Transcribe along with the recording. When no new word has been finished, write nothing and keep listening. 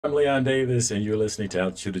I'm Leon Davis, and you're listening to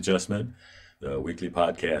Altitude Adjustment, the weekly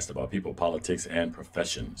podcast about people, politics, and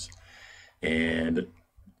professions. And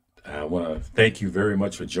I want to thank you very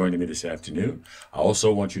much for joining me this afternoon. I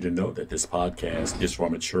also want you to know that this podcast is for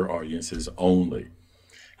mature audiences only.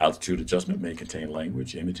 Altitude Adjustment may contain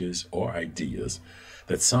language, images, or ideas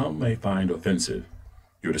that some may find offensive.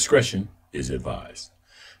 Your discretion is advised.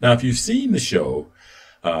 Now, if you've seen the show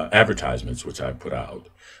advertisements, which I put out,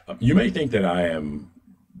 you may think that I am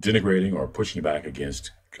denigrating or pushing back against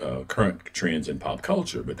current trends in pop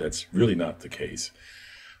culture, but that's really not the case.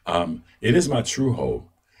 It is my true hope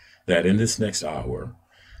that in this next hour,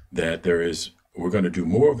 that we're going to do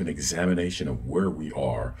more of an examination of where we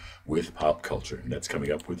are with pop culture, and that's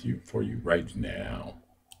coming up with you for you right now.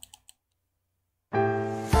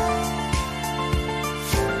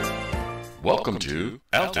 Welcome to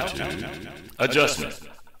Altitude Adjustment.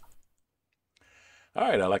 All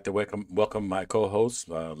right, I'd like to welcome my co-hosts,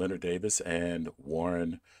 Leonard Davis and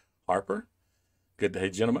Warren Harper. Good day,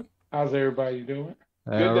 gentlemen. How's everybody doing?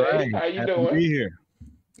 All Good day. right. How you Happy to doing? be here.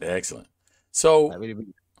 Excellent. So, Happy to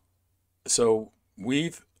be so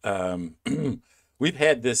we've we've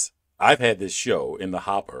had this. I've had this show in the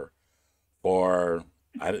hopper for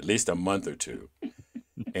at least a month or two,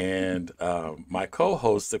 and my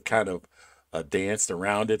co-hosts have kind of danced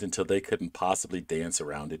around it until they couldn't possibly dance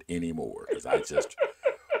around it anymore because I just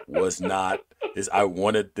was not. I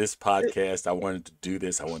wanted this podcast. I wanted to do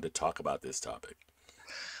this. I wanted to talk about this topic.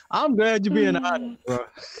 I'm glad you're being honest, bro.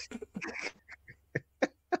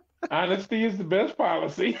 Honesty is the best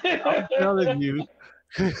policy. I'm telling you.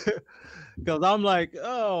 Because I'm like,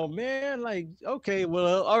 oh man, like, okay,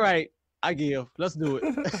 well, all right, I give. Let's do it.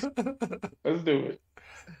 Let's do it.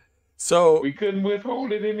 So We couldn't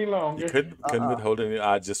withhold it any you longer. couldn't withhold it.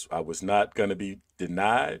 I was not going to be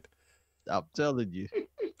denied, I'm telling you.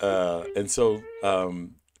 and so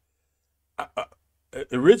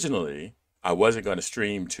originally I wasn't going to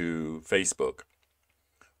stream to Facebook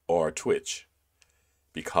or Twitch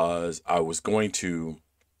because I was going to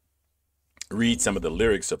read some of the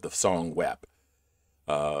lyrics of the song WAP.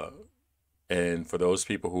 And for those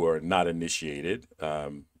people who are not initiated,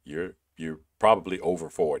 you're probably over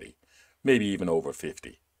 40, maybe even over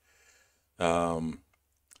 50.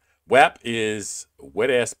 WAP is Wet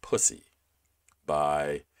Ass Pussy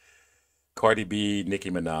by Cardi B, Nicki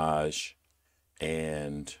Minaj,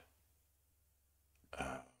 and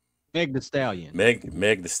Meg the Stallion. Megan the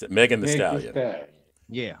Meg the Stallion. Stallion.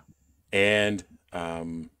 Yeah. And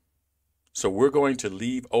so we're going to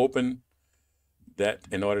leave open that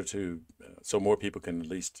in order to so more people can at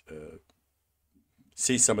least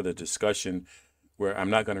see some of the discussion where I'm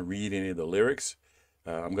not going to read any of the lyrics.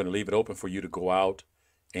 I'm going to leave it open for you to go out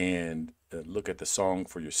and look at the song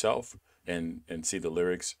for yourself and see the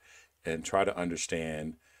lyrics and try to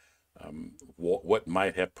understand what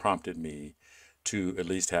might have prompted me to at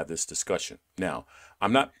least have this discussion. Now,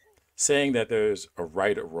 I'm not saying that there's a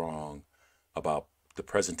right or wrong about the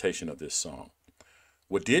presentation of this song.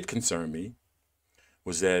 What did concern me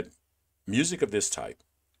was that music of this type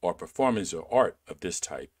or performance or art of this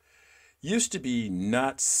type used to be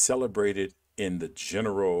not celebrated in the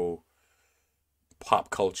general pop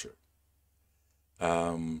culture.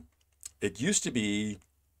 It used to be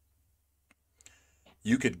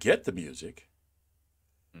you could get the music,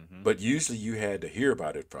 but usually you had to hear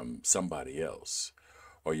about it from somebody else,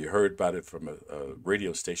 or you heard about it from a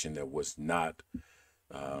radio station that was not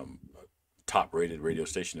top rated radio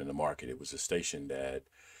station in the market. It was a station that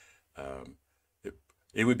um, it,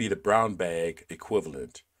 it would be the brown bag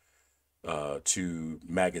equivalent to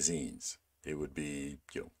magazines. It would be,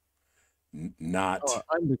 not Or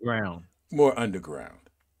underground. more underground.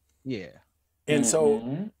 Yeah. And so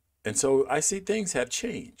Mm-hmm. and so I see things have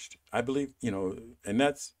changed. I believe, and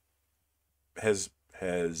that's has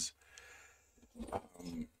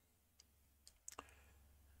um,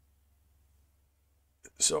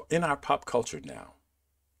 so in our pop culture now,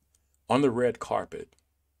 on the red carpet,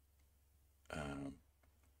 um,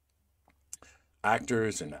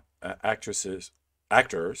 actors and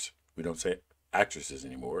actors, we don't say actresses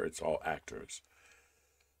anymore, it's all actors.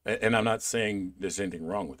 And I'm not saying there's anything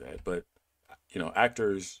wrong with that, but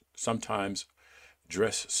actors sometimes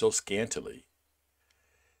dress so scantily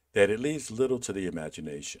that it leaves little to the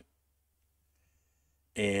imagination.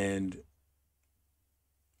 And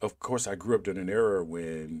of course, I grew up in an era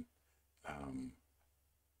when um,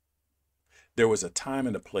 there was a time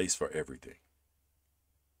and a place for everything.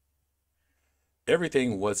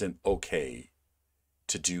 Everything wasn't okay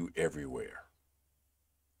to do everywhere.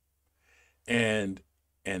 And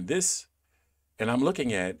and this and I'm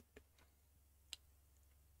looking at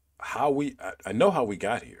I know how we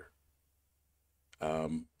got here.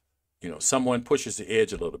 Someone pushes the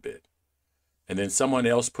edge a little bit, and then someone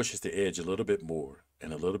else pushes the edge a little bit more,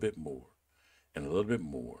 and a little bit more, and a little bit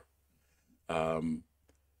more. Um,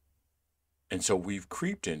 and so we've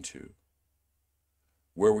creeped into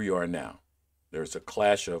where we are now. There's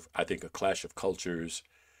I think, a clash of cultures.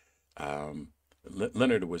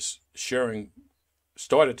 Leonard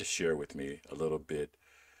started to share with me a little bit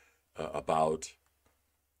about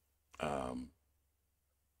um,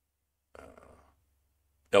 uh,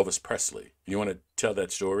 Elvis Presley. You want to tell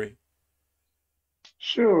that story?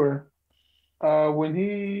 Sure. When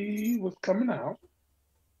he was coming out,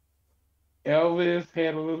 Elvis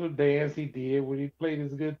had a little dance he did when he played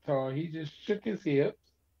his guitar. He just shook his hips,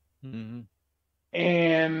 Hmm.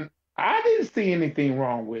 and I didn't see anything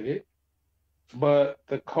wrong with it. But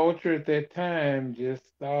the culture at that time just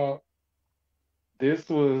thought this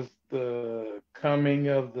was the coming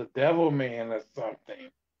of the devil man or something.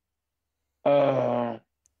 Uh,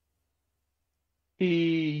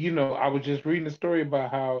 I was just reading a story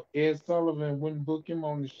about how Ed Sullivan wouldn't book him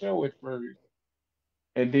on the show at first.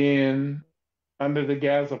 And then, under the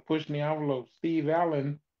guise of pushing the envelope, Steve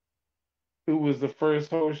Allen, who was the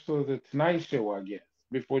first host of the Tonight Show, I guess,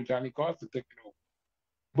 before Johnny Carson took it over,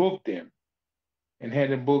 booked him and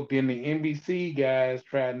had him booked in. The NBC guys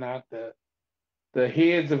tried not to, the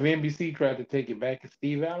heads of NBC tried to take it back, and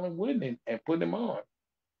Steve Allen wouldn't and put him on.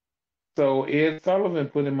 So Ed Sullivan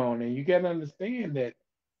put him on. And you got to understand that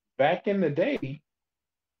back in the day,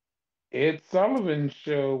 Ed Sullivan's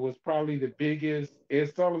show was probably the biggest.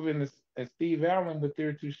 Ed Sullivan and Steve Allen with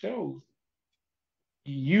their two shows.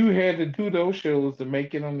 You had to do those shows to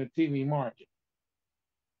make it on the TV market.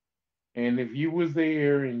 And if you was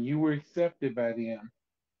there and you were accepted by them,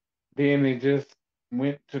 then it just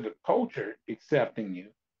went to the culture accepting you.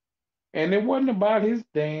 And it wasn't about his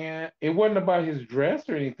dance, it wasn't about his dress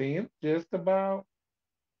or anything. It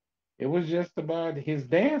was just about his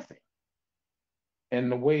dancing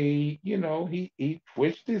and the way, he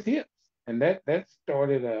twitched his hips. And that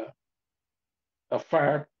started a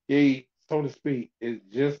fire gate, so to speak. It's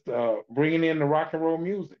just bringing in the rock and roll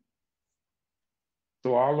music.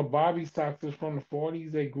 So all the Bobby Soxers from the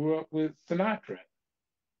 40s, they grew up with Sinatra.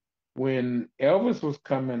 When Elvis was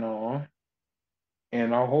coming on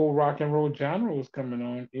and our whole rock and roll genre was coming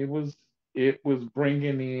on, it was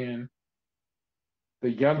bringing in the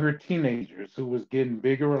younger teenagers who was getting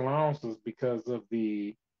bigger allowances because of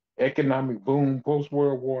the economic boom post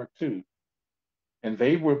World War II, and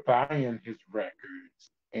they were buying his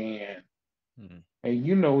records. And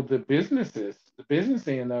the business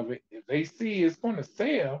end of it, if they see it's going to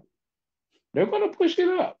sell, they're going to push it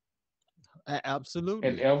up. And Absolutely.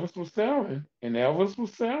 Elvis was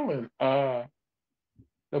selling.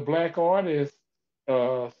 The black artists,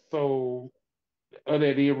 so of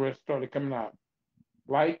that era started coming out,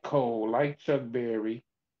 like Cole, like Chuck Berry,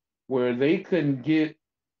 where they couldn't get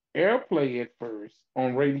airplay at first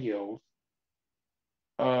on radios,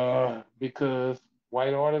 because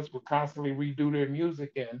white artists would constantly redo their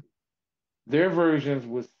music, and their versions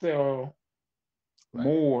would sell Right.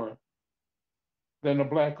 more than the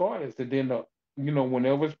black artists. And then when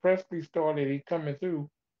Elvis Presley started he coming through,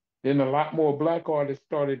 then a lot more black artists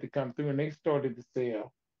started to come through, and they started to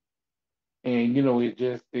sell. And it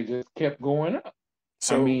just kept going up. I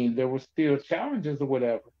So, mean, there were still challenges or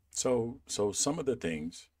whatever. so some of the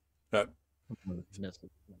things. Uh, Message.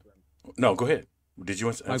 no, go ahead. Did you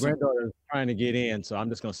want to My ask some? granddaughter is trying to get in, so I'm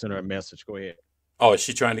just gonna send her a message. Go ahead. Oh, is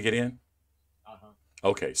she trying to get in? Uh-huh.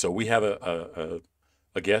 Okay, so we have a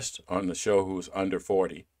guest on the show who's under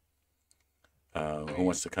 40, who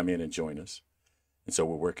wants to come in and join us, and so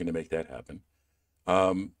we're working to make that happen.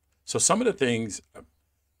 So some of the things,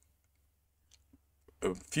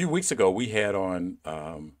 a few weeks ago we had on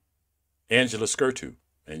Angela Skirtu,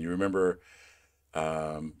 and you remember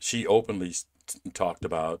she openly talked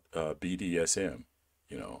about BDSM.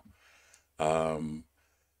 You know, um,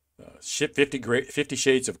 50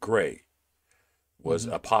 Shades of Grey was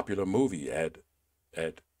Hmm. a popular movie at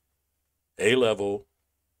A level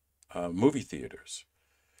movie theaters.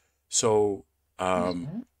 So,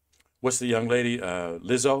 Mhm. what's the young lady?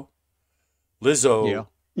 Lizzo. Lizzo, Yeah.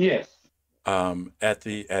 Yes. at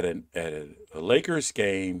a Lakers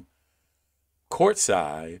game,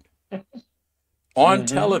 courtside on Mm-hmm.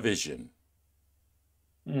 television.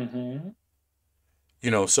 Mm-hmm.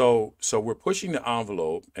 So we're pushing the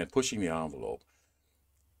envelope and pushing the envelope.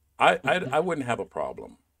 I wouldn't have a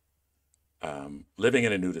problem living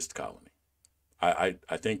in a nudist colony. I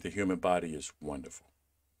think the human body is wonderful.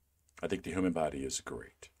 I think the human body is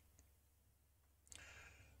great.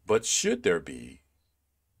 But should there be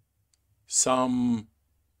some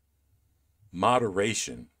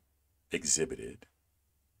moderation exhibited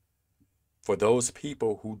for those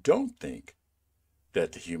people who don't think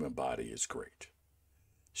that the human body is great?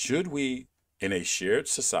 Should we, in a shared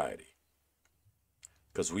society,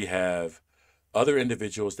 because we have other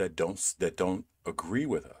individuals that don't agree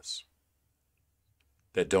with us,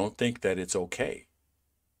 that don't think that it's okay.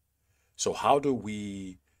 So how do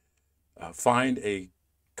we find a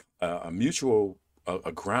mutual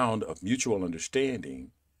a ground of mutual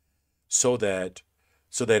understanding so that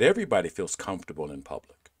everybody feels comfortable in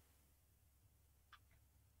public?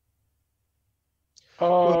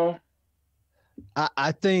 Uh,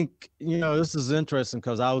 I think, this is interesting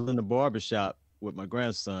because I was in the barbershop with my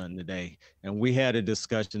grandson today and we had a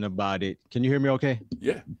discussion about it. Can you hear me okay?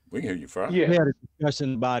 Yeah, we can hear you fine. yeah. We had a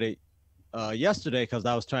discussion about it yesterday because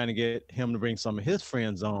I was trying to get him to bring some of his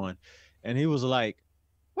friends on. And he was like,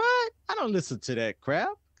 what? I don't listen to that crap.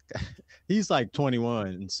 He's like 21.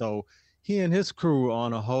 And so he and his crew are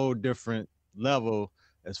on a whole different level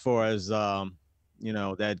as far as, that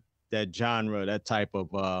genre, that type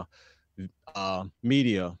of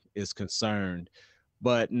media is concerned.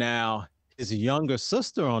 But now his younger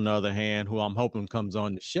sister, on the other hand, who I'm hoping comes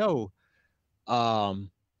on the show, um,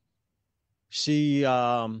 she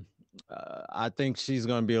I think she's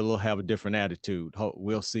going to be have a different attitude.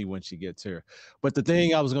 We'll see when she gets here. But the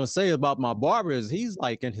thing I was going to say about my barber is he's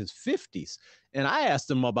like in his 50s, and I asked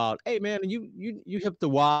him about, hey man, you hip the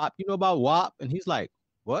WAP, you know about WAP? And he's like,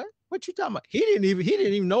 what you talking about? He didn't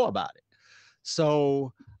even know about it.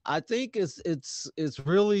 So I think it's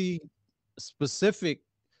really specific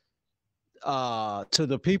to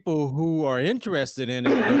the people who are interested in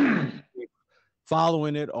it, but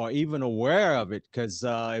following it or even aware of it. Because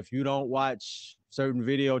if you don't watch certain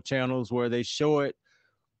video channels where they show it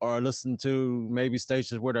or listen to maybe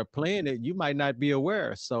stations where they're playing it, you might not be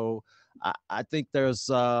aware. So I think there's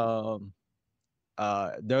an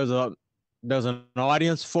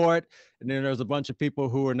audience for it, and then there's a bunch of people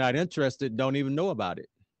who are not interested, don't even know about it.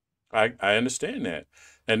 I understand that,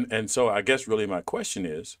 and so I guess really my question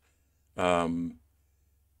is,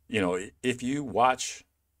 if you watch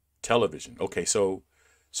television, okay, so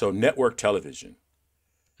network television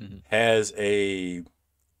has a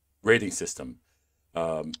rating system,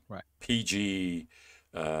 Right. PG,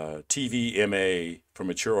 TV, MA for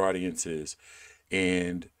mature audiences,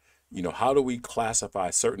 and how do we classify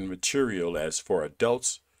certain material as for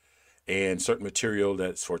adults and certain material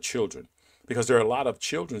that's for children? Because there are a lot of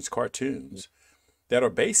children's cartoons that are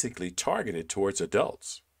basically targeted towards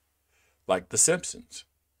adults, like The Simpsons,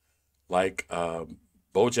 like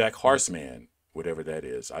BoJack Horseman, whatever that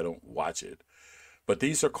is. I don't watch it, but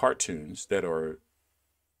these are cartoons that are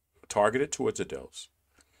targeted towards adults,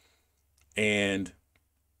 and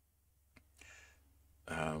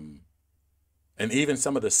even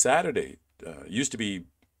some of the Saturday used to be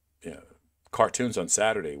cartoons on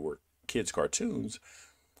Saturday were kids' cartoons,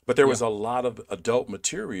 but there was a lot of adult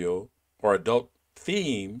material or adult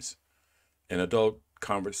themes and adult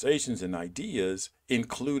conversations and ideas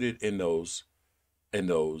included in those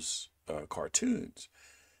cartoons.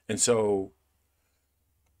 And so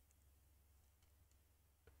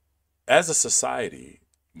as a society,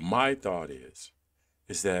 my thought is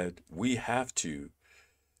that we have to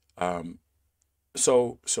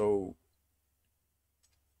so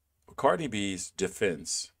Cardi B's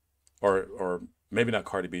defense, or maybe not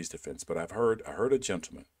Cardi B's defense, but I heard a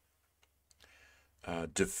gentleman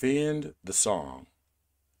defend the song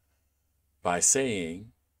by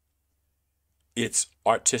saying it's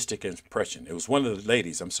artistic expression. It was one of the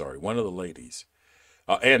ladies, and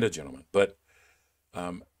a gentleman, but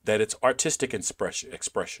that it's artistic expression.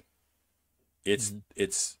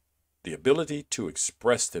 It's the ability to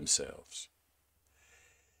express themselves.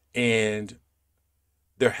 And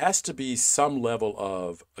there has to be some level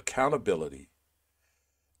of accountability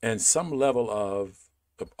and some level of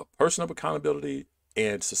personal accountability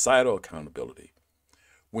and societal accountability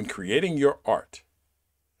when creating your art.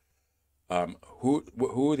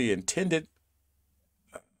 Who the intended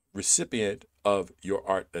recipient of your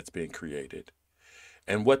art that's being created,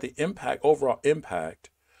 and what the overall impact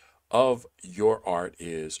of your art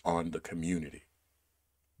is on the community.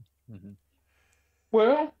 Mm-hmm.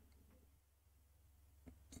 Well,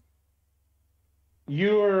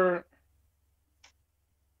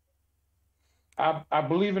 I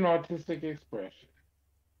believe in artistic expression.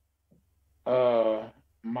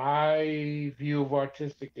 My view of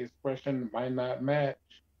artistic expression might not match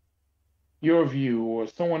your view or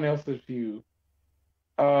someone else's view.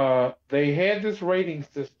 They had this rating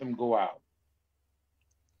system go out.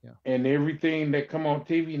 Yeah. And everything that come on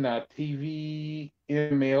TV now, TV,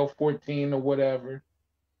 ML14 or whatever.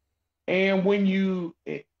 And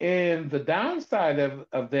and the downside of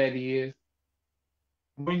that is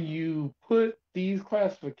when you put these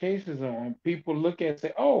classifications on, people look at it and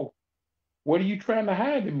say, oh, what are you trying to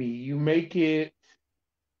hide to me? You make it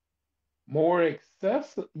more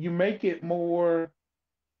accessible, you make it more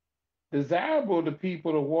desirable to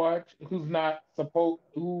people to watch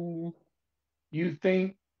who you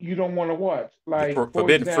think you don't want to watch. The Like, for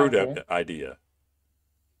forbidden fruit example, idea.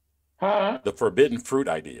 huh? The forbidden fruit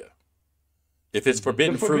idea. If it's Mhm. The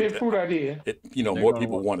forbidden fruit, forbidden fruit idea. They're more gonna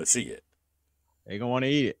people want. want to see it. They're gonna want to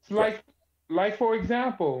eat it. It's like for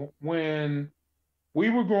example, when we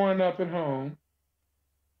were growing up at home,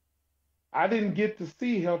 I didn't get to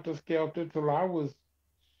see Helter Skelter till I was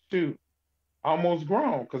shoot almost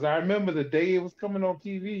grown. Because I remember the day it was coming on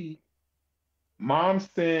TV, Mom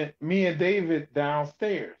sent me and David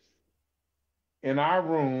downstairs in our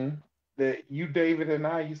room that David, and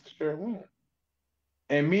I used to share a room.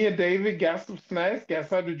 And me and David got some snacks, got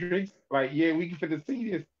something to drink. Like, yeah, we can fit to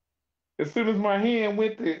see this. As soon as my hand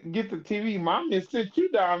went to get the TV, Mom had sent you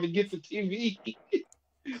down to get the TV.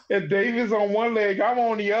 And David's on one leg, I'm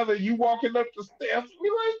on the other. You walking up the steps. We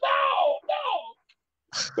like, no, no.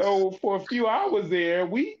 So for a few hours there,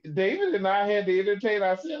 David and I had to entertain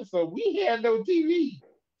ourselves. So we had no TV.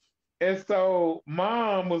 And so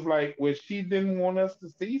Mom was like, well, she didn't want us to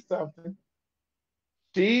see something.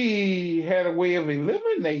 She had a way of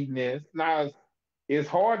eliminating this. Now it's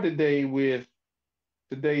hard today with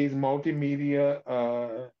today's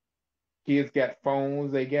multimedia. Kids got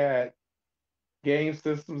phones, they got game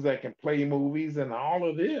systems that can play movies and all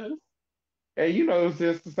of this. And it's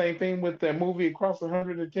just the same thing with that movie Across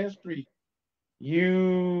 110th Street.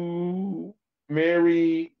 You,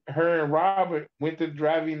 Mary, her, and Robert went to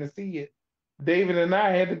drive-in to see it. David and I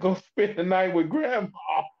had to go spend the night with Grandma.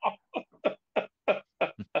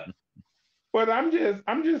 But I'm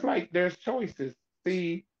just like, there's choices.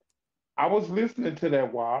 See, I was listening to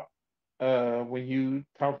that WAP when you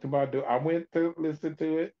talked about I went to listen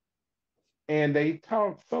to it, and they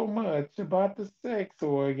talked so much about the sex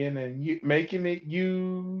organ and making it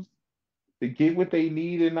used to get what they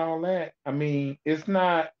need and all that. I mean, it's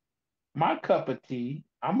not my cup of tea.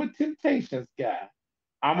 I'm a Temptations guy.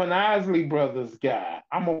 I'm an Isley Brothers guy.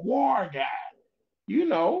 I'm a War guy. You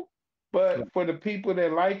know, but for the people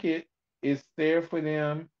that like it, it's there for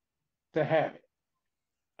them to have it.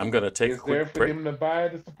 I'm going to take a It's there quick for break. them to buy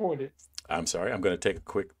it, to support it. I'm sorry. I'm going to take a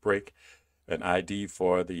quick break, an ID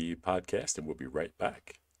for the podcast, and we'll be right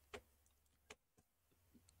back.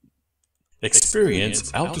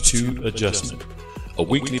 Experience Altitude Adjustment, a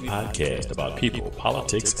weekly podcast about people,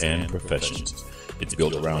 politics, and professions. It's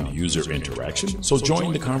built around user interaction, so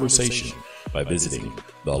join the conversation by visiting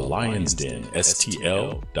the Lions Den,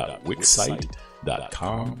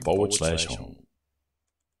 stl.wixsite.com/home.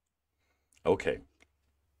 Okay.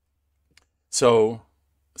 So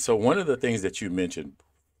one of the things that you mentioned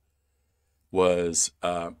was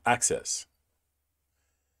access.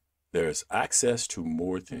 There's access to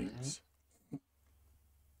more things.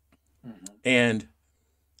 Mm-hmm. And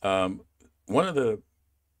one of the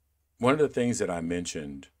things that I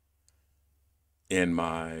mentioned in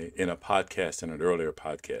a podcast, in an earlier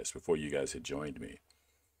podcast before you guys had joined me,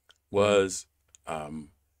 was I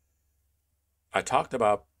talked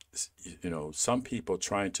about some people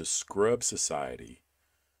trying to scrub society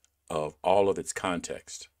of all of its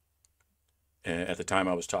context. And at the time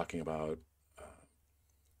I was talking about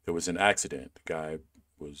there was an accident. The guy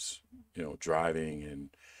was driving, and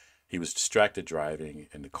he was distracted driving,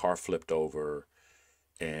 and the car flipped over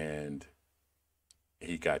and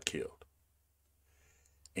he got killed.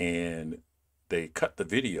 And they cut the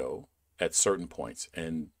video at certain points.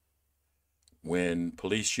 And when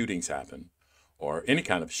police shootings happen, or any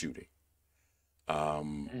kind of shooting,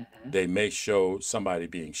 they may show somebody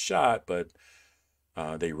being shot, but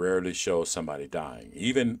they rarely show somebody dying.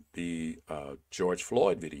 Even the George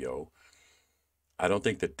Floyd video, I don't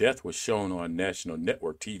think the death was shown on national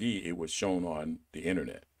network TV. It was shown on the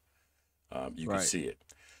internet. You could see it.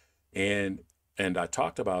 And I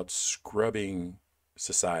talked about scrubbing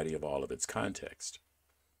society of all of its context.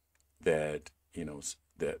 That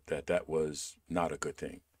that was not a good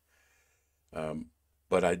thing.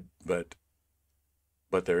 But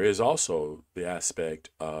there is also the aspect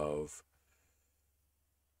of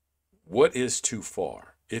what is too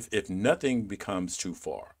far. If nothing becomes too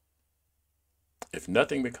far. If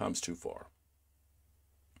nothing becomes too far.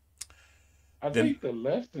 I think the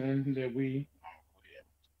lesson that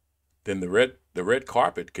then the red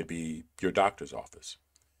carpet could be your doctor's office.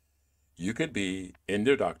 You could be in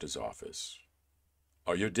your doctor's office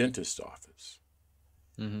or your dentist's office,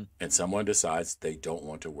 Mhm. and someone decides they don't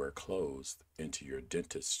want to wear clothes into your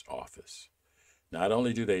dentist's office. Not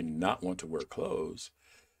only do they not want to wear clothes,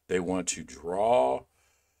 they want to draw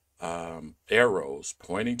arrows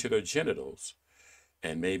pointing to their genitals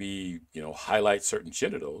and maybe, highlight certain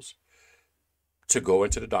genitals to go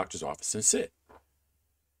into the doctor's office and sit.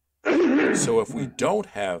 So if we don't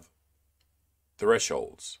have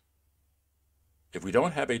thresholds, if we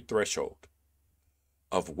don't have a threshold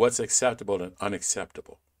of what's acceptable and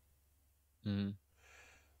unacceptable, Mhm.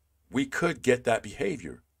 we could get that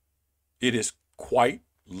behavior. It is quite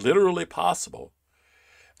literally possible,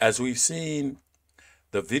 as we've seen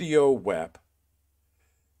the video web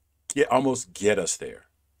almost get us there.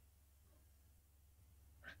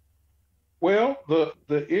 Well,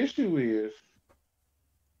 the issue is,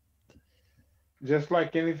 just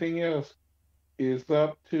like anything else, is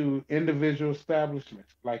up to individual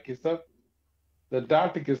establishments. Like it's up, the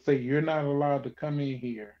doctor can say you're not allowed to come in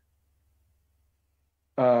here,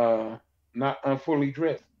 uh, not unfully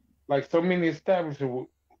dressed. Like so many establishments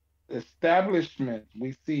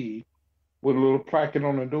we see with a little placket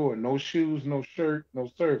on the door: no shoes, no shirt, no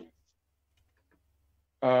service.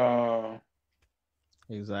 Uh,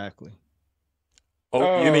 Exactly.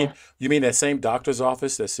 Oh, you uh, mean you mean that same doctor's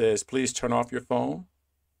office that says please turn off your phone?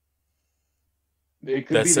 it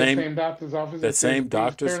could That be that same same doctor's office that that says, same please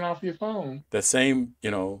doctor's turn off your phone. that same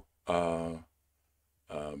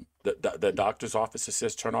the doctor's office that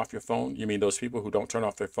says turn off your phone. You mean those people who don't turn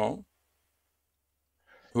off their phone,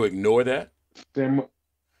 who ignore that? Sim,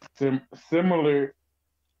 sim, similar,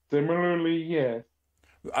 similarly, yes.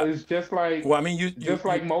 I, It's just like, well, I mean, you you just you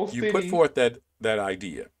like most you put cities. forth that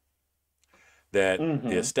idea that the Hmm.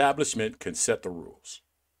 establishment can set the rules.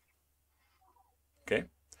 Okay,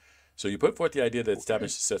 so you put forth the idea that the Okay.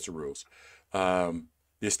 establishment sets the rules.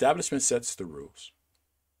 The establishment sets the rules,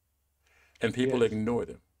 and people Yes. ignore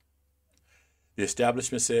them. The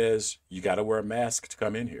establishment says you got to wear a mask to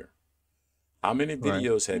come in here. How many Right.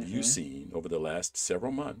 videos have you Hmm. seen over the last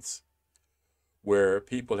several months where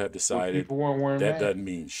people have Where decided people weren't wearing that masks. doesn't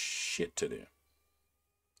mean shit to them?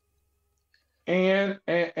 And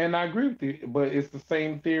I agree with you, but it's the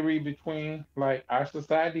same theory between, like, our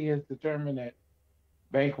society has determined that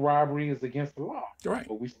bank robbery is against the law, You're right.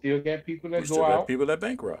 but we still got people We that go still got out people that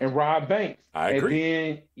bankrupt. and rob banks, I and agree.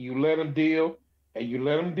 then you let them deal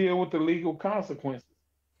with the legal consequences.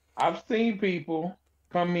 I've seen people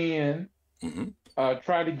come in, Mm-hmm.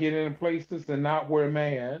 try to get into places and not wear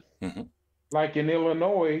masks. Mm-hmm. Like in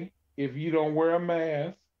Illinois, if you don't wear a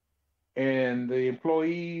mask, and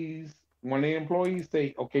one of the employees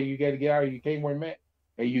say, "Okay, you got to get out. You can't wear a mask,"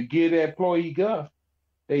 and you give that employee guff.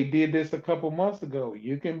 They did this a couple months ago.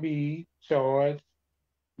 You can be charged.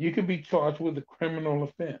 You can be charged with a criminal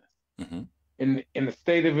offense Mm-hmm. in the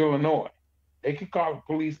state of Illinois. They could call the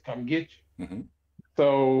police, come get you. Mm-hmm.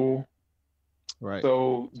 So Right.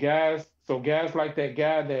 so guys like that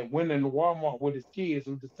guy that went into Walmart with his kids,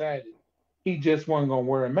 who decided he just wasn't gonna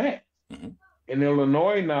wear a mask. Mm-hmm. In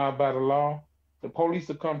Illinois now, by the law, the police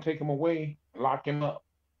will come take him away, lock him up.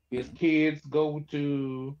 His Mm-hmm. kids go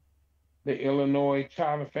to the Illinois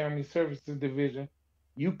Child and Family Services Division.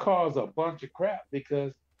 You cause a bunch of crap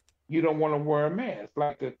because you don't want to wear a mask.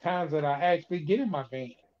 Like the times that I actually get in my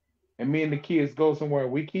van and me and the kids go somewhere,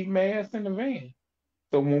 we keep masks in the van.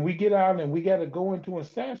 So when we get out and we got to go into an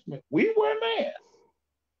establishment, we wear masks.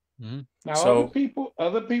 Mhm. Now So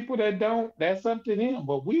other people that don't, that's up to them.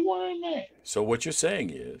 But we wear masks. so what you're saying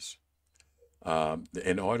is,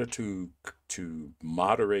 in order to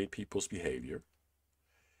moderate people's behavior,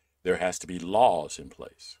 there has to be laws in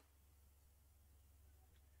place.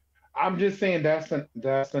 I'm just saying that's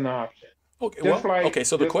an option. Okay. Just Well, like okay.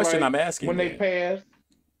 So just like when they pass.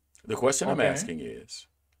 the question I'm Okay. asking is,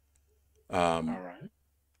 All um, right.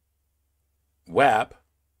 WAP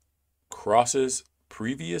crosses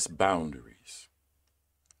previous boundaries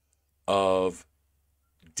of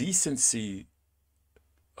decency,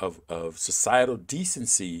 of societal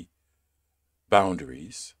decency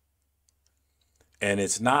boundaries, and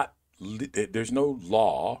it's not there's no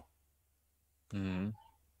law. Mhm.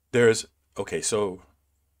 There's okay, so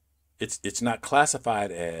it's not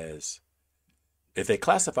classified as, if they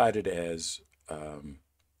classified it as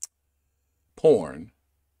porn,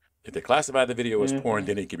 if they classify the video as porn, Hmm.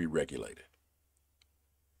 then it can be regulated.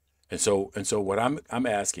 And so what I'm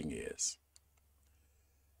asking is,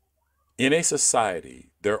 in a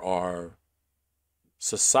society, there are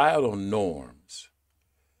societal norms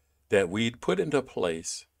that we put into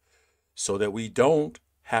place so that we don't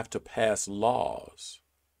have to pass laws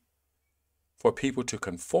for people to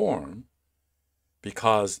conform,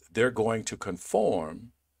 because they're going to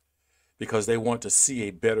conform because they want to see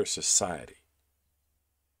a better society.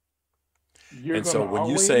 You're And so gonna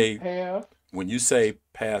always have. when you say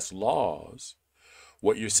pass laws,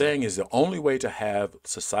 what you're saying is the only way to have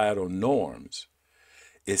societal norms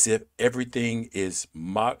is if everything is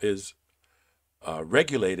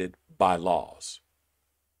regulated by laws,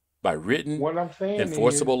 by written, What I'm saying is,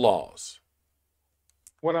 enforceable laws.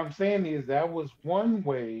 what I'm saying is that was one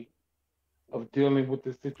way of dealing with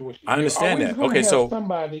the situation. I You're understand always that. going Okay, to have so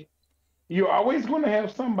somebody. You're always going to have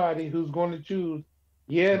somebody who's going to choose.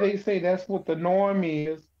 Yeah, Right. they say that's what the norm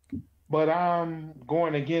is, but I'm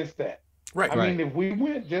going against that. right, I Right. mean, if we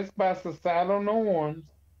went just by societal norms,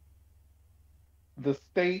 the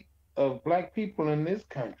state of black people in this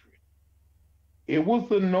country, it was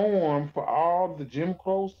the norm for all the Jim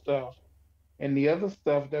Crow stuff and the other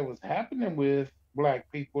stuff that was happening with black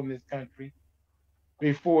people in this country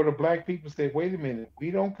before the black people said, "Wait a minute,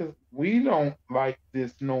 we don't like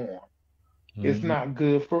this norm. It's Mhm. not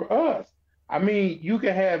good for us." I mean, you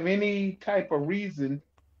can have any type of reason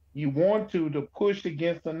you want to push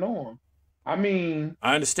against the norm. I mean,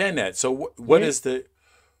 I understand that. So when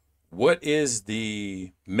what is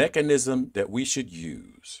the mechanism that we should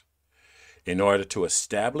use in order to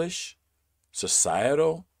establish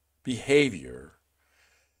societal behavior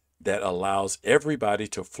that allows everybody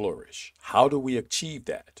to flourish? How do we achieve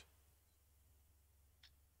that?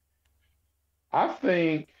 I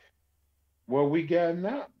think what we got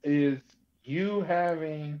now is you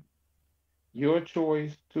having your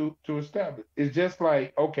choice to establish. It's just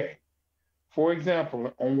like, okay, for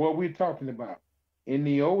example, on what we're talking about, in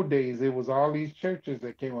the old days, it was all these churches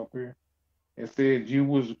that came up here and said you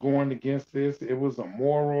was going against this. It was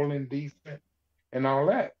immoral, indecent, and all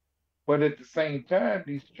that. But at the same time,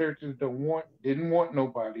 these churches didn't want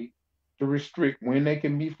nobody to restrict when they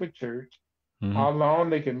can meet for church, Mhm. how long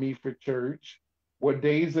they can meet for church, what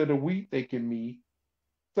days of the week they can meet.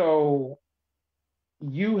 So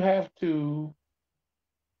you have to.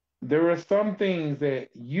 There are some things that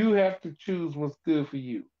you have to choose what's good for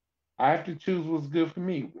you. I have to choose what's good for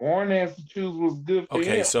me. Warren has to choose what's good for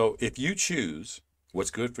Okay, him. so if you choose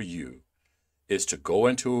what's good for you is to go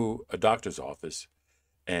into a doctor's office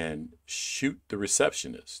and shoot the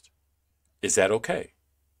receptionist, is that okay?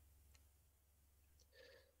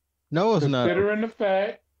 No, it's not. Considering the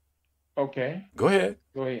fact, okay, Go ahead.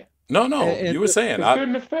 go ahead. No, no, And you were saying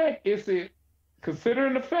Considering the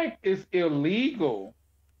fact it's illegal,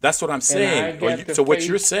 that's what I'm and I saying. got to So what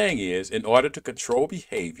you're pay. saying is, in order to control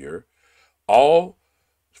behavior, all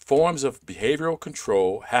forms of behavioral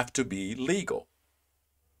control have to be legal.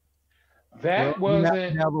 Well, That you have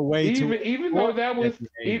wasn't to have a way to even though enforce that that was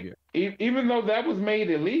behavior. even though that was made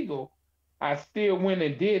illegal, I still went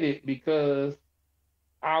and did it because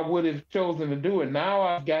I would have chosen to do it. Now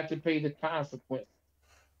I've got to pay the consequence.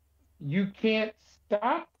 You can't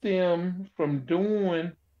stop them from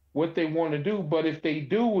doing what they want to do, but if they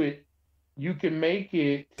do it, you can make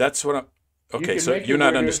it That's what I'm. you Okay, can so make you're it not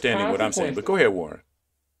where there's understanding what I'm saying, but consequences. go ahead, Warren.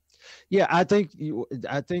 Yeah, I think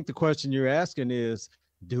the question you're asking is,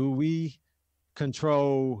 do we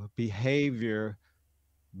control behavior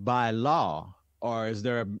by law, or is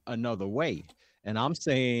there another way? And I'm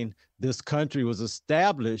saying this country was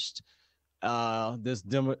established, this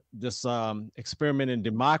experiment in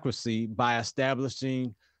democracy, by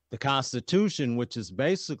establishing the Constitution, which is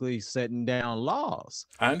basically setting down laws.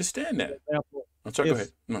 I understand For that. example, I'm sorry. Go if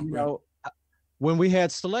ahead. No, you go ahead. know when we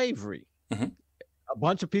had slavery, Hmm. a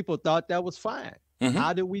bunch of people thought that was fine. Hmm.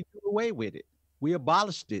 How did we do away with it? We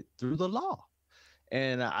abolished it through the law.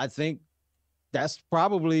 And I think that's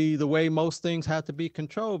probably the way most things have to be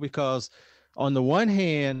controlled, because on the one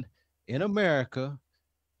hand, in America,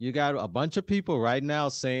 you got a bunch of people right now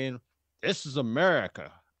saying, "This is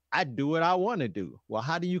America. I do what I want to do." Well,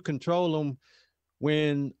 how do you control them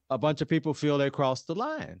when a bunch of people feel they crossed the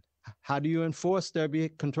line? How do you enforce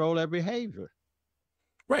control their behavior?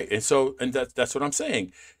 Right, and so that's what I'm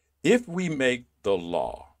saying. If we make the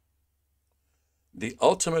law the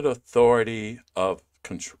ultimate authority of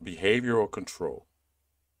behavioral control,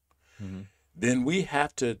 Mhm. then we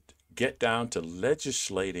have to get down to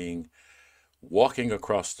legislating walking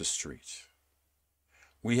across the street.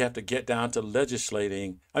 We have to get down to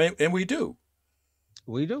legislating. I mean, and we do.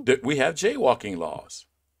 We do. We have jaywalking laws.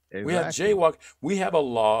 We have Exactly. jaywalk. We have a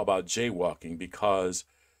law about jaywalking because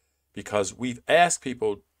we've asked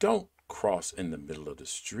people, don't cross in the middle of the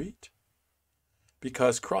street,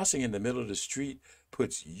 because crossing in the middle of the street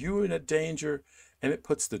puts you in a danger, and it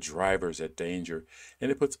puts the drivers at danger,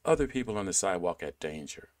 and it puts other people on the sidewalk at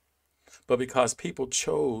danger. But because people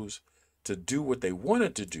chose to do what they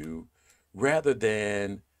wanted to do rather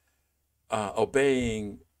than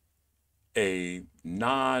obeying a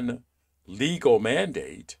non-legal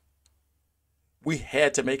mandate, we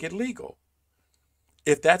had to make it legal.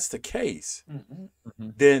 If that's the case, Mhm.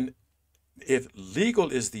 then if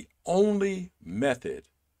legal is the only method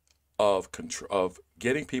of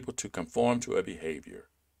getting people to conform to a behavior,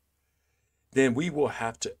 then we will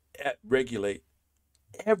have to regulate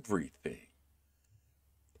everything.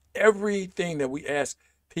 Everything that we ask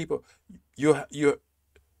people, you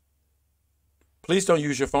please don't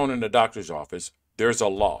use your phone in the doctor's office. There's a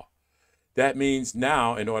law. That means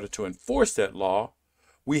now, in order to enforce that law,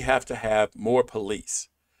 we have to have more police.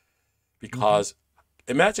 Because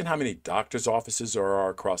imagine how many doctor's offices there are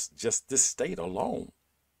across just this state alone.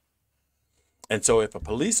 And so if a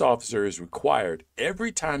police officer is required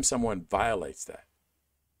every time someone violates that,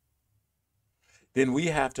 then we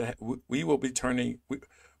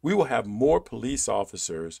will have more police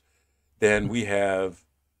officers than we have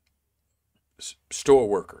store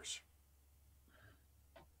workers.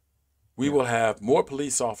 We will have more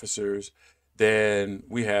police officers than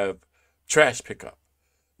we have trash pickup.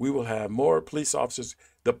 We will have more police officers.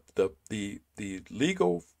 The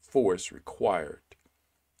legal force required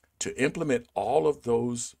to implement all of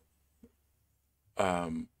those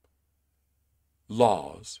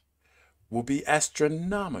laws will be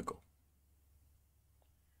astronomical.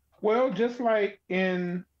 Well, just like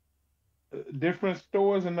in different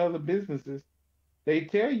stores and other businesses, they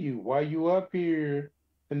tell you while you up here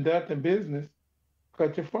conducting business,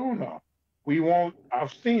 cut your phone off. We won't.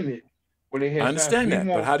 I've seen it where they I have signs. understand We that,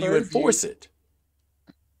 but won't how do you serve enforce it?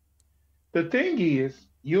 The thing is,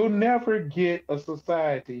 you'll never get a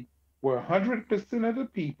society where 100% of the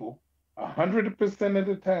people, 100% of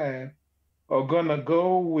the time, are gonna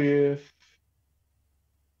go with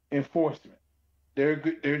enforcement.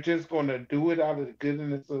 They're just gonna do it out of the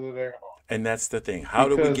goodness of their heart And that's the thing. How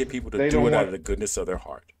do we because get people to they do don't it out want. of the goodness of their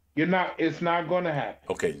heart? You're not. It's not gonna happen.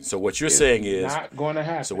 Okay, so what you're It's saying is, not gonna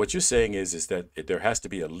so happen. what you're saying is that there has to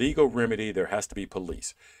be a legal remedy. There has to be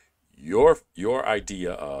police. Your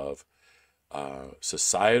idea of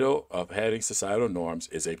having societal norms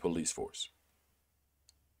is a police force.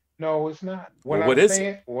 No, it's not. Well, what is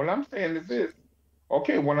it? What I'm saying is this.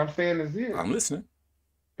 Okay, what I'm saying is this. I'm listening.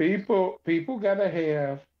 People gotta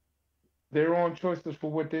have their own choices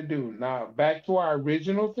for what they do. Now, back to our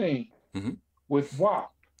original thing Mhm. with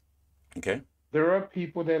WAP. Okay. There are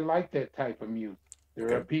people that like that type of music. There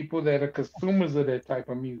Okay. are people that are consumers of that type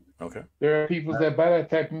of music. Okay. There are people that buy that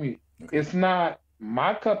type of music. Okay. It's not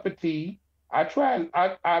my cup of tea.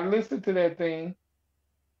 I listened to that thing,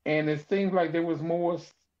 and it seems like there was more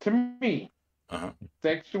to me Uh-huh.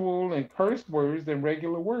 sexual and curse words than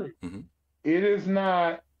regular words. Mhm. It is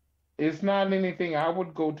not. It's not anything I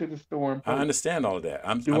would go to the store and I purchase. understand all of that.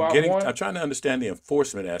 I'm Do I I'm want? trying to understand the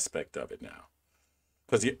enforcement aspect of it now.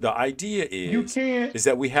 Because the idea You can't. is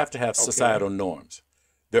that we have to have Okay. societal norms.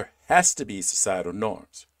 There has to be societal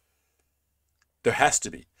norms. There has to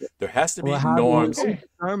be. There has to be Well, how norms who Okay.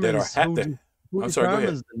 that are determines ha- who that, de- who I'm sorry, go ahead.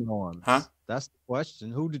 determines the norms? Huh? That's the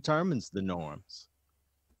question. Who determines the norms?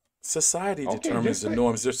 Society Okay. determines the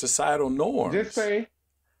norms. They're societal Just norms. say.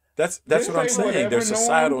 That's Just what I'm say saying. They're whatever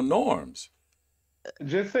societal norm. norms.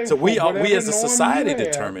 Just say So for we whatever as a norm society you have.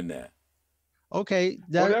 determine that. Okay,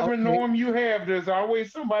 Whatever okay. norm you have, there's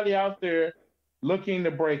always somebody out there looking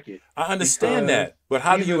to break it I understand because that, but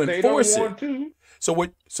how do you either they don't enforce it? want to.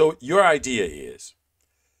 So your idea is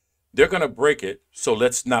they're going to break it, so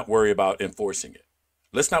let's not worry about enforcing it.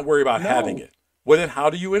 Let's not worry about having No, it. Well, then how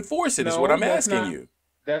do you enforce it is what no, I'm that's asking not. you.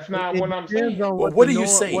 That's It, not it what I'm depends saying. on Well, what what the are you norm,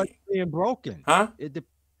 what's saying? being broken. Huh?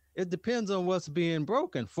 It depends on what's being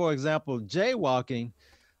broken. For example, jaywalking.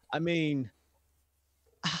 I mean,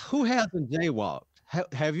 who hasn't jaywalked?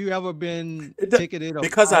 Have you ever been It do- ticketed or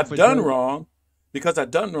because fined I've for done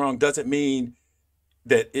jaywalking? wrong, doesn't mean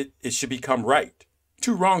that it should become right.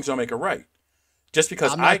 Two wrongs don't make a right. Just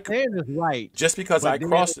because I'm I not saying it's right, just because I but then if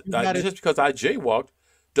crossed you got to, just because I jaywalked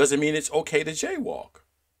doesn't mean it's okay to jaywalk.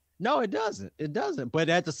 no, it doesn't. It doesn't. But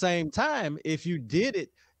at the same time, if you did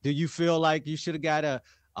it, do you feel like you should have got a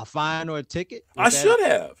fine or a ticket? I Would that should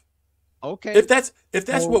have. okay? If that's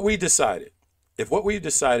So what we decided. If what we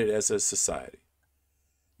decided as a society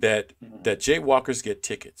that Mhm. jaywalkers get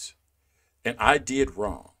tickets and I did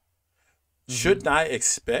wrong, mhm. shouldn't I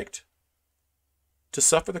expect to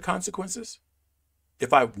suffer the consequences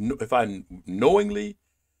if I knowingly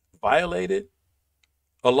violated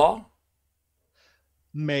a law?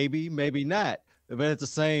 maybe, maybe not. But at the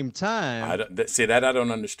same I time, don't, see that I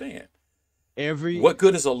don't understand. every What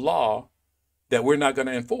good is a law that we're not going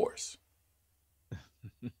to enforce?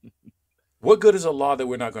 What good is a law that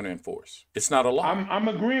we're not going to enforce? It's not a law. I'm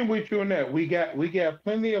agreeing with you on that. We got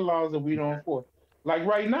plenty of laws that we don't enforce. Like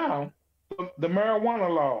right now, the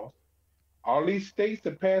marijuana laws. All these states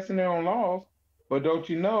are passing their own laws, but don't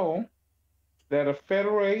you know that a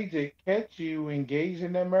federal agent catch you engaged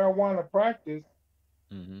in that marijuana practice,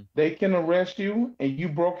 Hmm. they can arrest you and you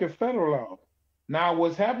broke your federal law. Now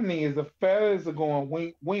what's happening is the feds are going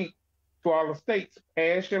wink wink to all the states,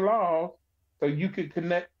 pass your laws so you can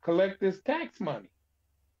collect this tax money.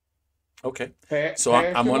 Okay. Pa- So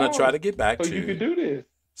pass I'm your going to try laws to get back so you can to, do this.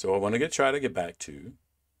 so I want to try to get back to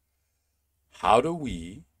how do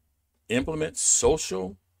we implement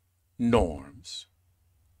social norms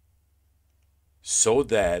so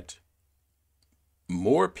that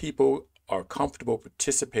more people are comfortable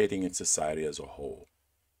participating in society as a whole.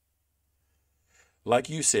 Like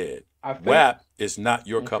you said, I think WAP is not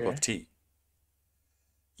your cup of okay. tea.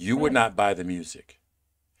 You would Right. not buy the music.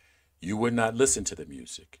 You would not listen to the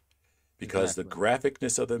music because the Exactly.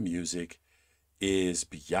 graphicness of the music is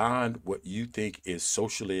beyond what you think is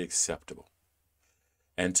socially acceptable.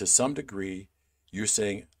 And to some degree, you're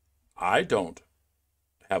saying, I don't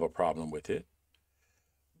have a problem with it,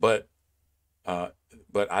 but uh,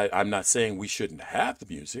 I'm not saying we shouldn't have the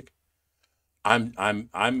music. I'm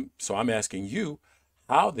asking you,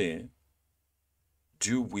 how then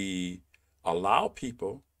do we allow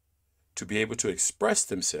people to be able to express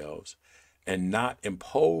themselves and not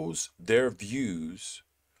impose their views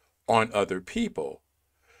on other people?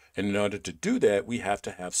 And in order to do that, we have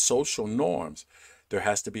to have social norms. There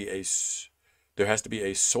has to be there has to be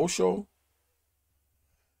a social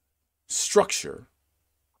structure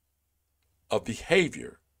of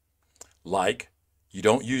behavior, like you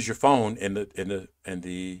don't use your phone in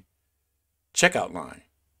the checkout line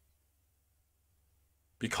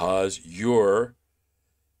because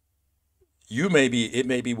it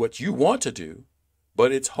may be what you want to do,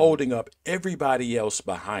 but it's holding up everybody else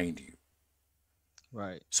behind you.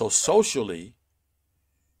 Right. So socially,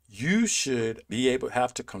 you should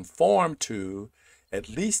have to conform to at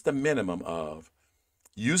least the minimum of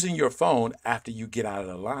using your phone after you get out of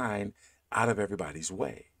the line, out of everybody's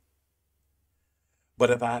way. But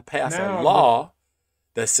if I pass a Now the law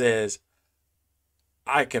that says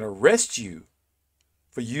I can arrest you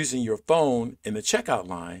for using your phone in the checkout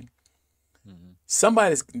line, Hmm.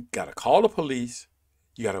 somebody's got to call the police.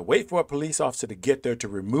 You got to wait for a police officer to get there to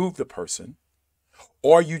remove the person,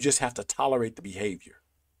 or you just have to tolerate the behavior.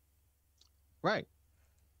 Right.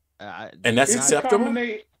 And that's it's a Not acceptable?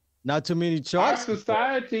 combination. not too many Our choices.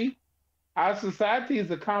 society, our society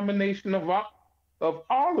is a combination of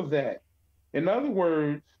all of that. In other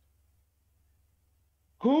words,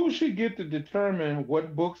 who should get to determine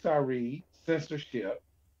what books I read, censorship,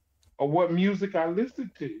 or what music I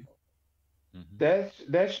listen to? Hmm.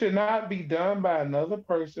 That should not be done by another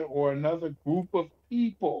person or another group of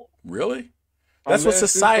people, Really? That's what unless it's a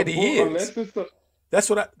society book, is. That's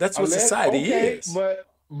what unless society okay, is.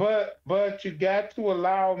 but you got to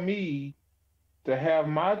allow me to have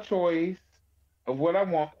my choice of what I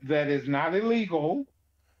want. That is not illegal.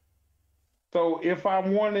 So if I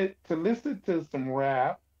wanted to listen to some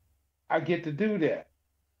rap, I get to do that.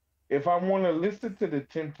 If I want to listen to the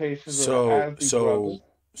Temptations or the So Isley Brothers, so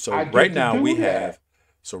so I right get to now do we that. have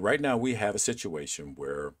so right now we have a situation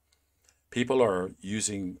where people are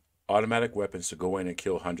using automatic weapons to go in and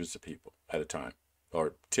kill hundreds of people at a time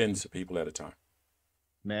or tens of people at a time.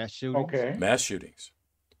 Mass shootings. Okay. Mass shootings.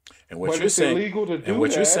 And what But you're it's saying illegal to and do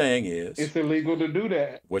what you're that. saying is It's illegal to do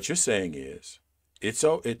that. what you're saying is it's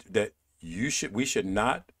so it that we should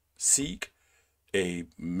not seek a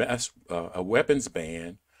weapons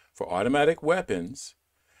ban for automatic weapons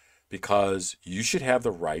because you should have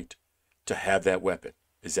the right to have that weapon.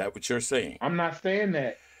 Is that what you're saying? I'm not saying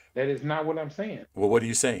that. That is not what I'm saying. Well, what are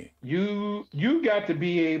you saying? You got to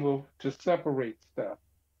be able to separate stuff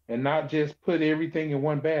and not just put everything in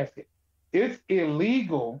one basket. It's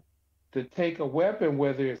illegal to take a weapon,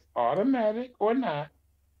 whether it's automatic or not,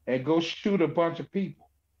 and go shoot a bunch of people.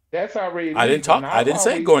 That's already legal. And I I've didn't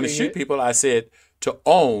say always going to shoot said people. I said to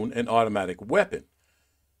own an automatic weapon.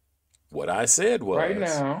 What I said right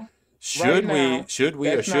was, now, right now,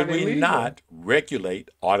 or that's should not we illegal. not regulate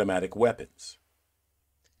automatic weapons?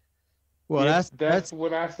 Well, If that's that's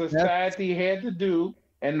what our that's society had to do,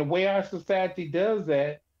 and the way our society does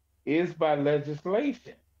that is by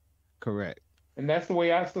legislation. correct. And that's the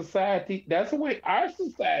way our society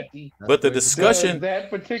That's But the the way it's supposed to does be. discussion,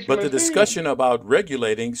 that but particular the thing. discussion about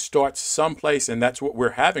regulating starts someplace, and that's what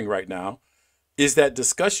we're having right now, is that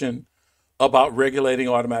discussion about regulating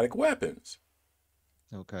automatic weapons.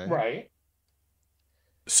 Okay. Right.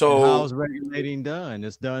 And So how's regulating done?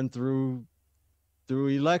 It's done through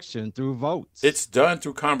election, through votes. it's done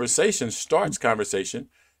through conversation, starts conversation.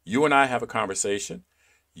 You and I have a conversation.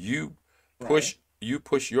 You Right.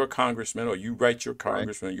 push your congressman, or you write your Right.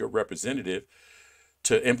 congressman, your representative,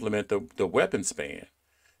 to implement the weapons ban.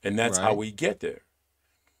 And that's how Right. we get there.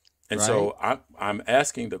 And Right. so I'm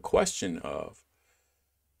asking the question of,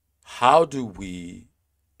 how do we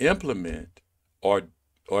implement, or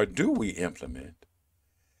do we implement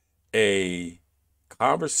a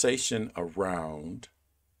conversation around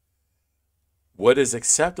what is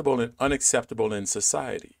acceptable and unacceptable in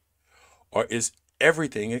society? Or is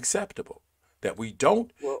everything acceptable? That we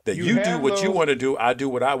don't, Well, that you do what you want to do, I do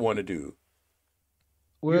what I want to do. you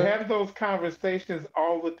Well, have those conversations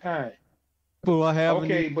all the time. people are having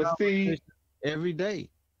these Okay, but see, conversations every day,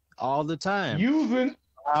 all the time. using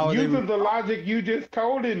How are they using the responding? logic you just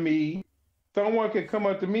told me, someone could come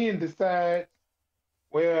up to me and decide,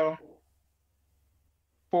 well,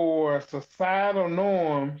 for societal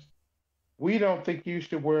norms, we don't think you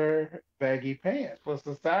should wear baggy pants. For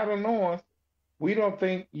societal norms, we don't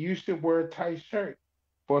think you should wear tight shirts.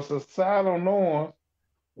 For societal norms,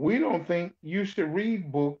 we don't think you should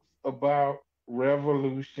read books about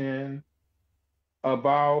revolution,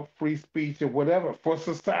 about free speech, or whatever. For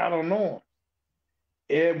societal norms.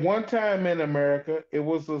 At one time in America, it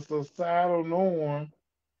was a societal norm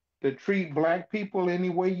to treat black people any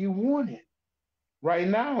way you wanted. Right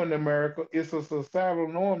now in America, it's a societal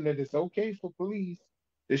norm that it's okay for police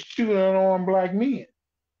to shoot unarmed black men.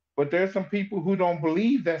 But there's some people who don't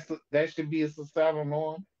believe that should be a societal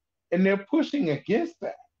norm, and they're pushing against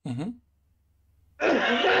that. Mm-hmm.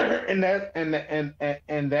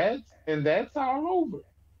 And that's all over.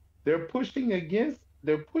 They're pushing against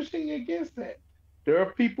that. There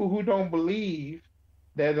are people who don't believe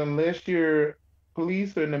that unless you're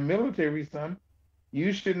police or in the military, some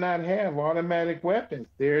you should not have automatic weapons.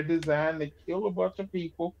 They're designed to kill a bunch of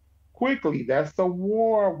people quickly. That's a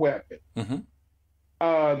war weapon.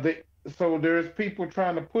 Mm-hmm. So there's people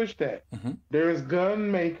trying to push that. Mm-hmm. There's gun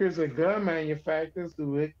makers and gun manufacturers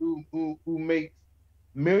who make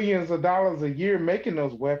millions of dollars a year making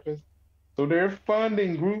those weapons. So they're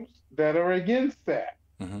funding groups that are against that,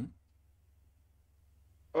 Mm-hmm.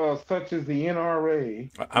 such as the NRA,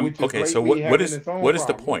 I'm which is okay. So lately having its own what is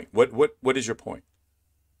the problems. point? What is your point?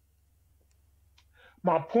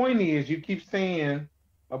 My point is, you keep saying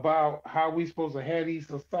about how we supposed to have these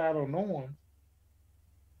societal norms.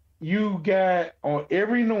 You got on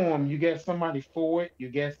every norm, you got somebody for it, you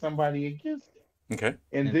got somebody against it. Okay.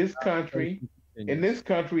 In And this the country, conversation in this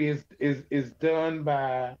continues. country is done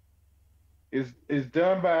by is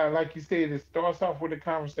done by, like you said, it starts off with a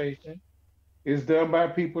conversation. It's done by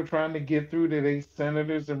people trying to get through to their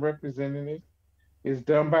senators and representatives. It's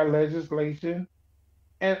done by legislation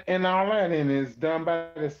and all that, and it's done by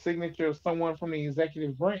the signature of someone from the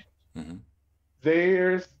executive branch. Mm-hmm.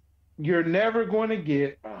 There's You're never going to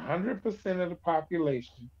get 100% of the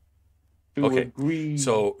population to Okay. agree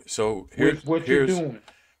So with what you're here's doing.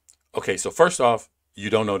 okay. So first off, you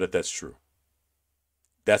don't know that that's true.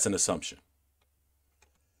 That's an assumption.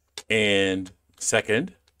 And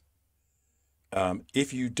second,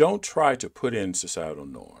 if you don't try to put in societal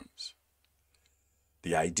norms,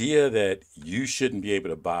 the idea that you shouldn't be able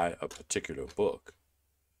to buy a particular book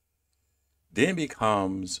then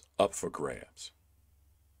becomes up for grabs.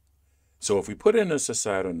 So if we put in a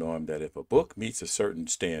societal norm that if a book meets a certain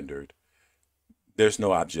standard, there's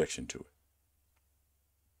no objection to it.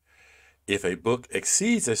 If a book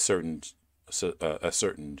exceeds a certain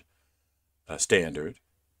standard,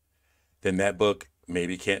 then that book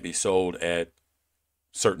maybe can't be sold at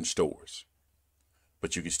certain stores,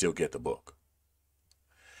 but you can still get the book.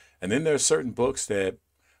 And then there are certain books that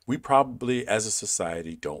we probably, as a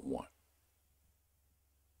society, don't want.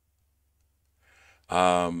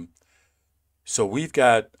 Um, so we've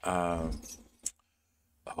got, oh,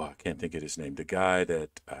 I can't think of his name, the guy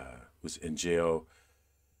that was in jail,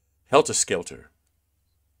 Helter Skelter.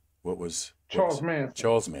 What Charles was Manson.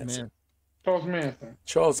 Charles Manson? Man, Charles Manson.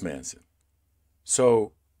 Charles Manson.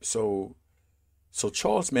 So so so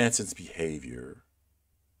Charles Manson's behavior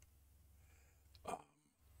uh,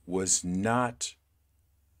 was not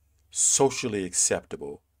socially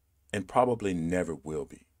acceptable, and probably never will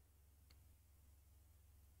be.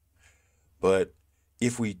 But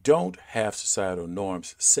if we don't have societal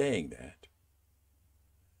norms saying that,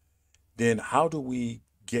 then how do we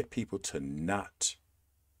get people to not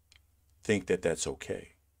think that that's okay?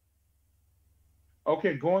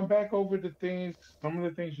 Okay, going back over some of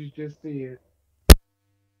the things you just said.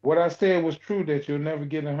 What I said was true that you'll never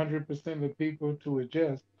get 100% of people to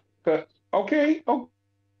adjust. 'Cause- okay, okay.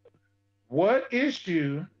 What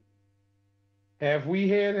issue have we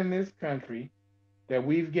had in this country that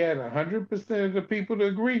we've got 100% of the people to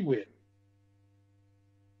agree with?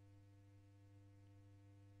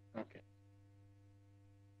 Okay.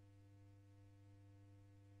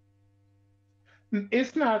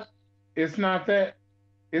 It's not. It's not that.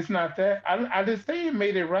 It's not that. I just say it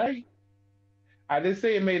made it right. I just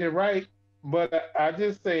say it made it right, but I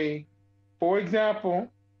just say, for example,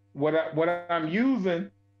 what I'm using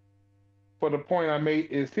for the point I made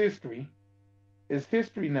is history. Is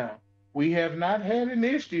history now. We have not had an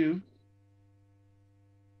issue.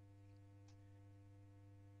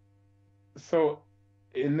 So,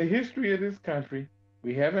 in the history of this country,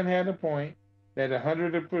 we haven't had a point that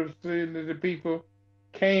 100% of the people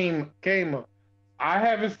came up. I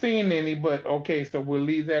haven't seen any, but okay, so we'll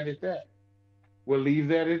leave that at that. We'll leave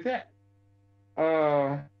that at that.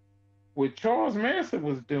 Uh, what Charles Manson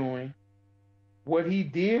was doing, what he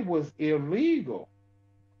did was illegal.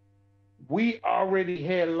 We already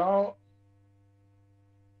had law.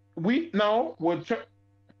 We no what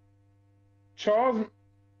Charles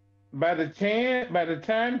by the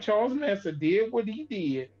time Charles Manson did what he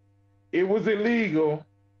did, it was illegal.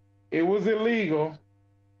 It was illegal,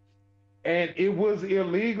 and it was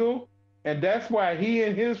illegal, and that's why he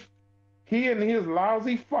and his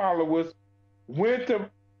lousy followers went to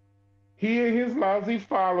he and his lousy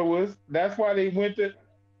followers. That's why they went to.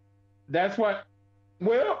 That's why.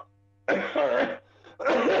 Well, well,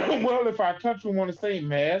 if our country want to say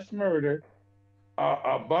mass murder,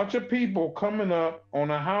 a bunch of people coming up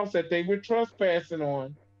on a house that they were trespassing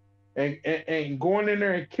on and going in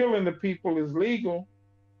there and killing the people is legal.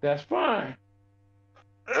 That's fine.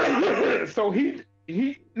 So he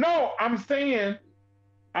no, I'm saying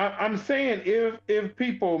if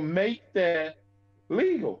people make that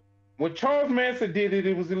legal. When Charles Manson did it,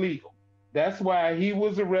 it was illegal. That's why he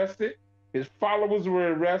was arrested. His followers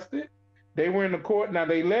were arrested. They were in the court. Now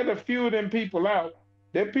they let a few of them people out.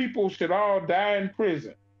 Their people should all die in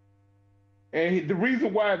prison. And the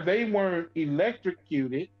reason why they weren't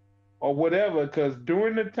electrocuted or whatever, because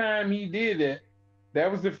during the time he did it,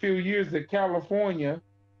 that was the few years that California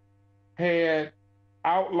had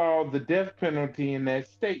outlawed the death penalty in that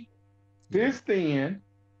state. Yeah. This then,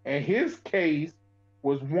 and his case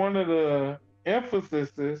was one of the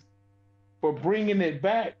emphases for bringing it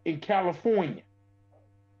back in California.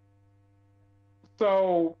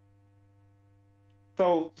 So,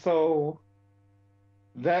 so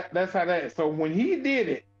that's how that. So when he did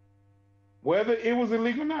it, whether it was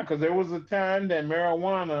illegal or not, because there was a time that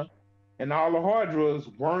marijuana and all the hard drugs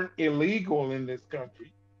weren't illegal in this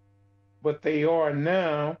country, but they are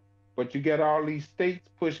now. But you got all these states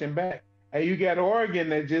pushing back. And you got Oregon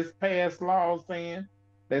that just passed laws saying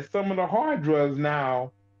that some of the hard drugs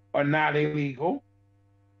now are not illegal.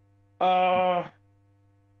 Uh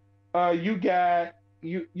you got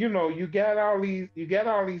you got all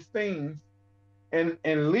these things, and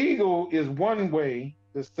legal is one way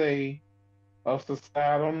to say of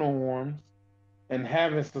societal norms and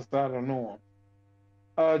having societal norms.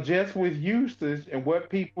 Just with usage and what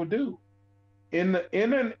people do. In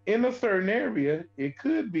a certain area, it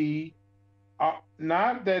could be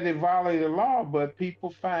not that it violated the law, but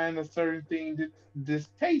people find a certain thing that's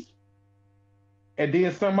distasteful, and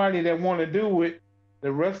then somebody that want to do it,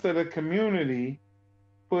 the rest of the community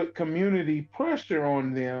put community pressure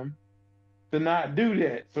on them to not do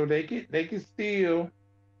that, so they can still.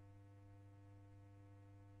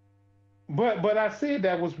 But I said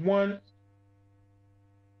that was one.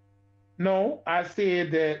 No, I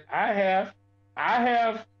said that I have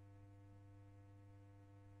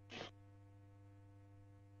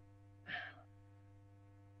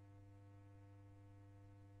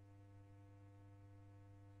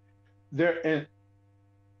there, and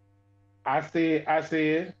I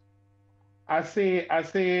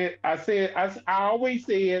always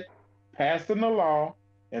said passing the law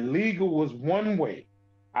and legal was one way.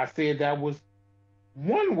 I said that was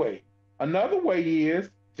one way. Another way is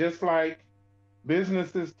just like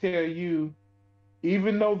businesses tell you,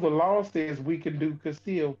 even though the law says we can do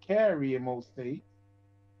concealed carry in most states,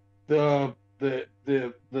 the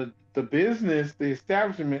business, the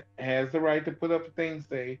establishment has the right to put up a thing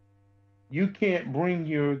say you can't bring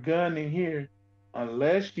your gun in here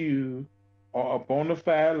unless you are a bona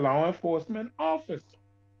fide law enforcement officer.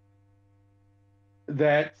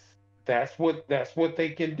 That's that's what they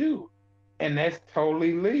can do, and that's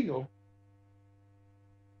totally legal.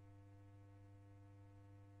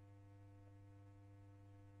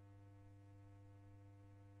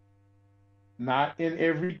 Not in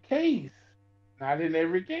every case. Not in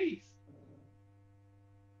every case.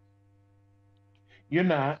 You're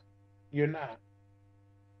not. You're not.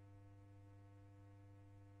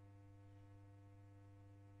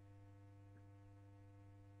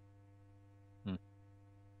 Mm.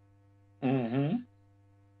 Hmm.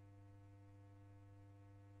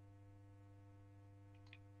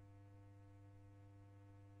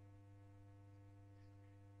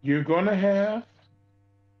 You're gonna have,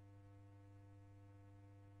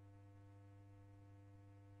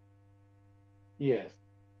 yes,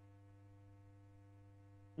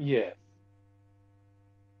 yes.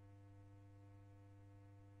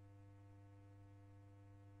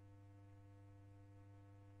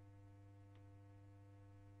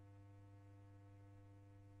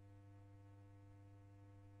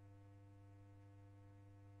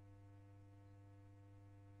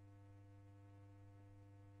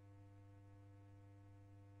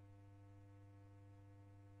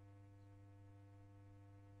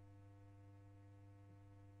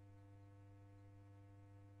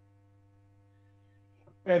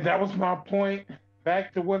 And that was my point.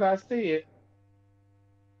 Back to what I said.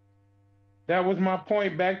 That was my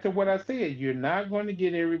point. Back to what I said. You're not going to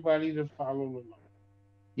get everybody to follow the law.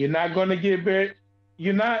 You're not going to get very.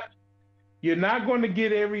 You're not. You're not going to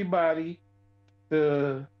get everybody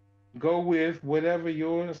to go with whatever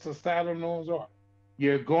your societal norms are.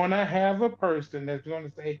 You're gonna have a person that's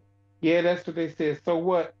gonna say, "Yeah, that's what they said. So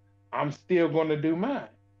what? I'm still gonna do mine."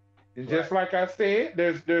 And just Right. like I said,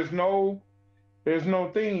 there's no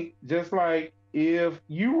thing. Just like if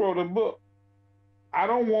you wrote a book, I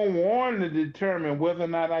don't want Warren to determine whether or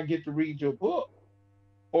not I get to read your book,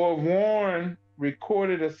 or if Warren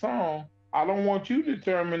recorded a song. I don't want you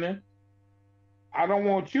determining. I don't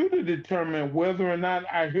want you to determine whether or not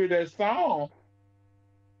I hear that song.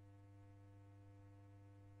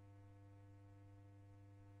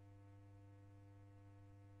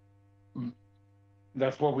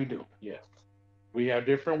 That's what we do. Yes. We have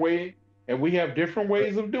different ways, and we have different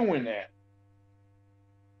ways of doing that.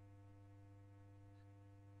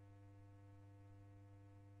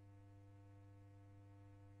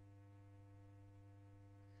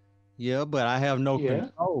 Yeah, but I have no Yeah.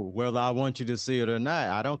 control whether I want you to see it or not.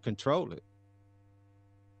 I don't control it.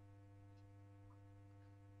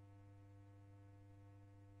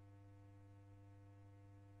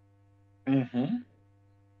 Hmm.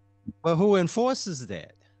 But who enforces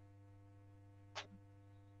that?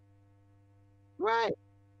 Right.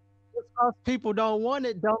 Just because people don't want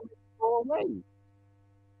it, don't make it go away.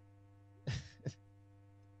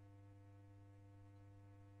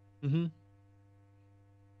 Mm-hmm.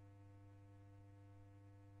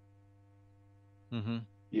 Mm-hmm.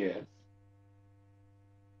 Yes.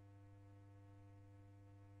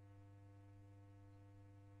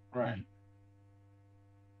 Right.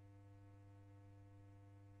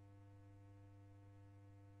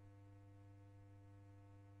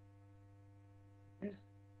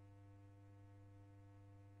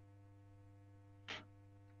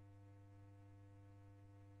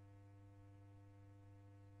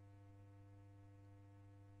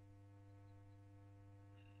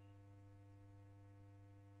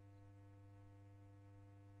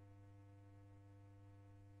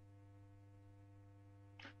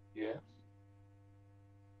 Yes.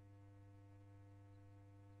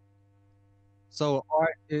 So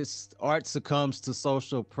art succumbs to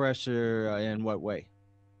social pressure in what way?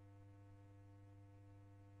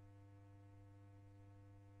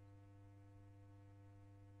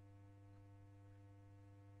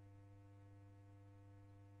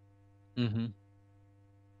 Mm-hmm.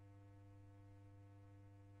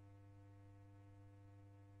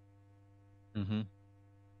 Mm-hmm.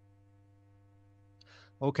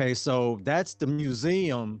 Okay, so that's the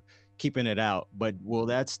museum keeping it out, but will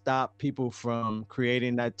that stop people from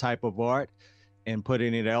creating that type of art and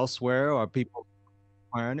putting it elsewhere, or people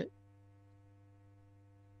acquiring it?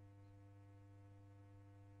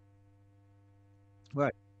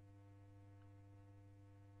 Right.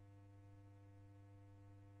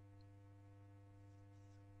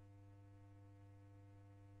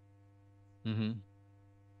 Mm-hmm.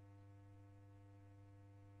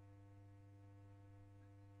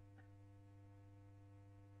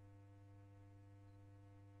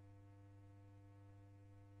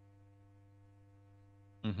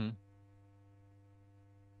 Mm-hmm.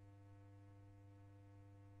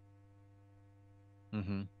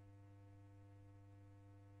 Mm-hmm.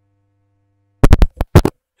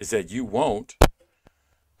 Is that you won't.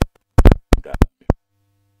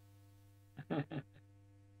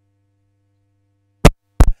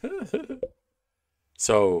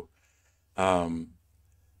 So, um,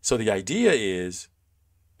 so the idea is,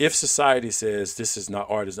 if society says this is not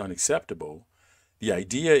art is unacceptable, the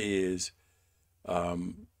idea is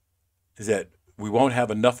is that we won't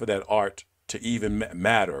have enough of that art to even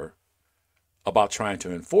matter about trying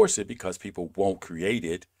to enforce it because people won't create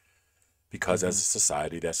it because as a Hmm.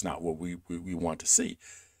 society, that's not what we want to see.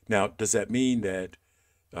 Now, does that mean that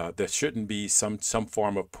there shouldn't be some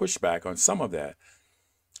form of pushback on some of that?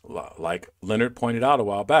 Like Leonard pointed out a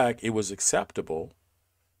while back, it was acceptable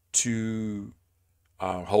to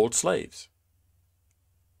hold slaves,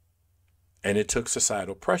 and it took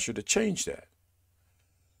societal pressure to change that.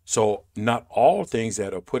 So, not all things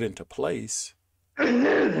that are put into place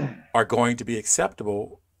are going to be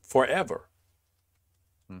acceptable forever.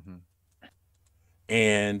 Hmm.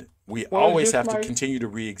 And we Well, it's always just have to like continue to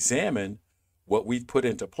re examine what we've put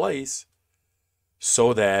into place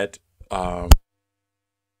so that um,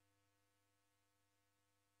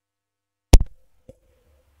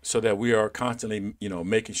 we are constantly,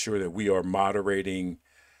 making sure that we are moderating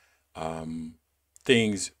um,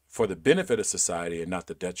 things for the benefit of society and not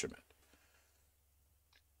the detriment.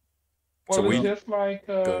 So well, we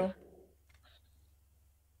go.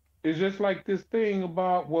 it's just like this thing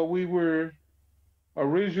about what we were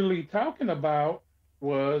originally talking about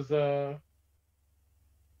was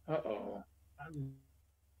uh-oh.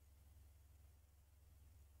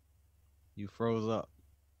 You froze up.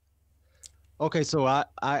 Okay, so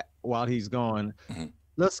I while he's gone, Mhm.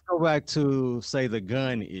 let's go back to say the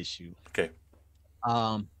gun issue. Okay.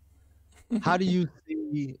 Um, how do you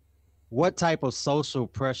see what type of social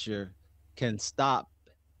pressure can stop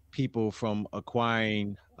people from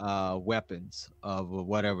acquiring weapons of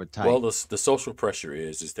whatever Well, type? the social pressure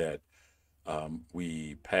is that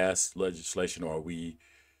we pass legislation or we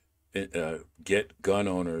get gun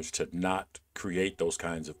owners to not create those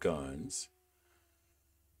kinds of guns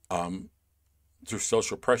um, through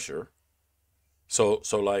social pressure. So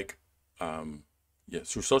like, um, yeah,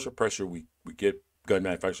 through social pressure, we get gun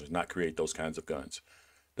manufacturers not create those kinds of guns.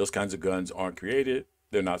 Those kinds of guns aren't created.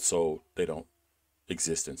 They're not sold. They don't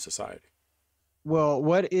exist in society. Well,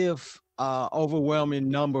 what if overwhelming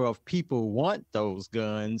number of people want those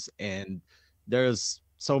guns and there's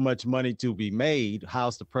so much money to be made?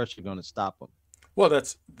 How's the pressure going to stop them? Well,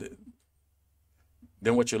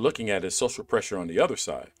 then what you're looking at is social pressure on the other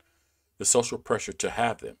side. The social pressure to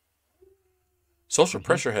have them. Social Hmm.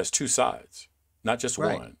 pressure has two sides, not just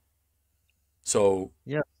Right. one. So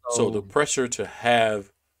Yeah. so the So, pressure to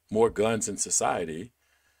have more guns in society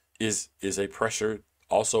is a pressure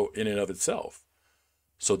also in and of itself.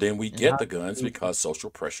 So then we and get how the guns do you, because social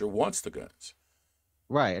pressure wants the guns.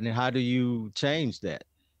 right? And then how do you change that?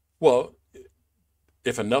 Well,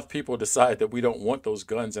 if enough people decide that we don't want those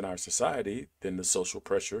guns in our society, then the social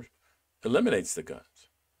pressure eliminates the guns.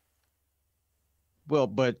 Well,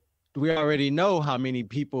 but we already know how many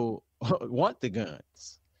people want the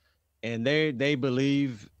guns, and they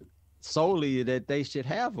believe solely that they should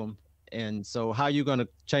have them. And so, how you going to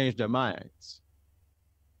change their minds?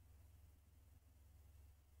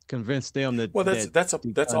 Convince them that Well, that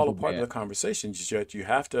the that's guns all a are part of bad? the conversation. Just that you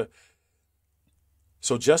have to.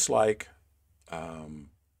 So um,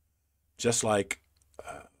 just like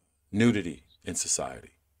nudity in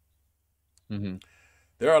society, Hmm.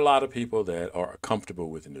 there are a lot of people that are comfortable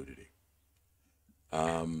with nudity.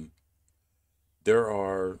 Um, there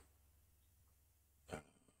are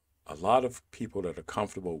a lot of people that are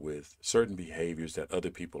comfortable with certain behaviors that other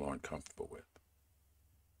people aren't comfortable with.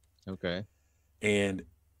 Okay. And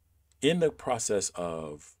in the process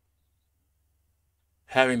of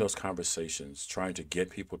having those conversations, trying to get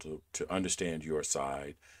people to understand your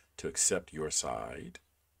side, to accept your side,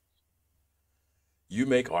 you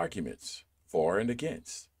make arguments for and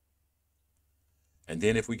against. And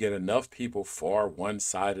then if we get enough people for one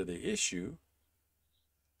side of the issue,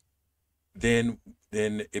 then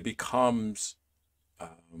it becomes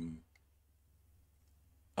um,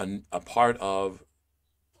 a part of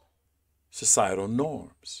societal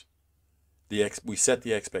norms. We set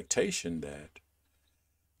the expectation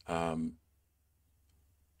um,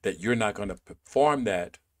 that you're not going to perform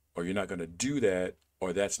that, or you're not going to do that,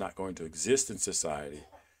 or that's not going to exist in society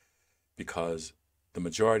because the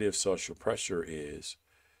majority of social pressure is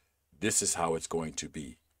this is how it's going to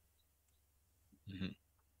be. Hmm.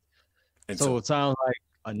 And So so, it sounds like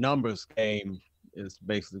a numbers game is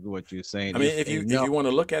basically what you're I saying. mean, If if enough, you want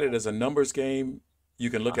to look at it as a numbers game, you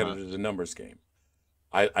can look at uh-huh, it as a numbers game.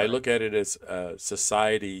 I right. look at it as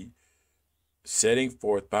society setting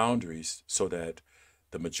forth boundaries so that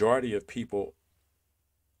the majority of people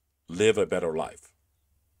live a better life.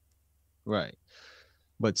 Right.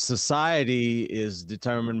 But society is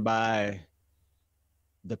determined by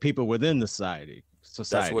the people within the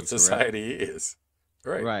That's what society, correct? society is,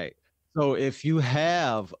 right? Right. So if you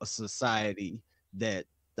have a society that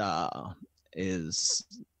is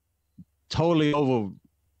totally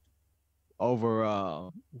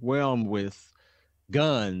overwhelmed with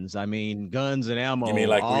guns. I mean, guns and ammo. You mean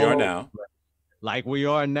like we are now? Like we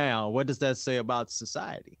are now. What does that say about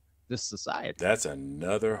society? This society. That's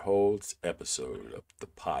another whole episode of the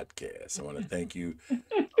podcast. I want to thank you,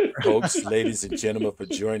 folks, ladies and gentlemen, for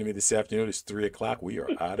joining me this afternoon. It's 3:00. We are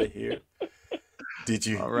out of here. Did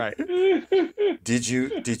you? All right. Did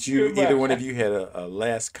you? Either one of you had a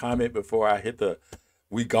last comment before I hit the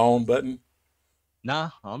 "we gone" button?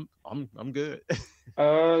 Nah, I'm good.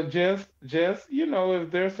 Just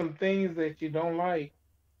if there's some things that you don't like,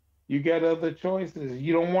 you got other choices.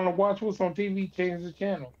 You don't want to watch what's on TV, change the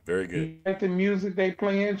channel. Very good. You like the music they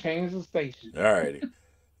playing, change the station. All righty.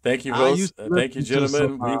 Thank you, hosts. Thank you,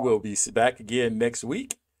 gentlemen. We will be back again next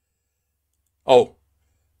week. Oh,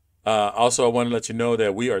 also, I want to let you know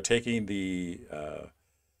that we are taking the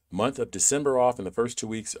month of December off and the first 2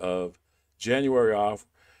 weeks of January off.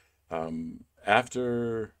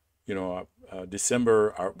 After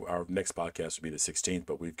December, our next podcast will be the 16th,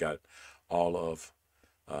 but we've got all of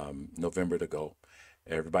November to go.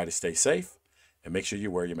 Everybody stay safe and make sure you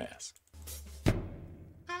wear your mask.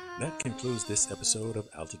 That concludes this episode of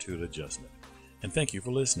Altitude Adjustment, and thank you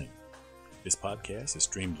for listening. This podcast is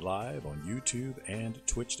streamed live on YouTube and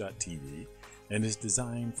Twitch.tv and is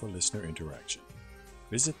designed for listener interaction.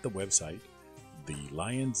 Visit the website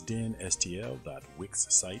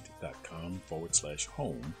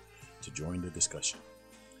thelionsdenstl.wixsite.com/home to join the discussion.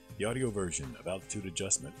 The audio version of Altitude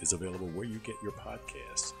Adjustment is available where you get your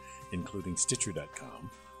podcasts, including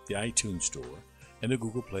Stitcher.com, the iTunes Store, and the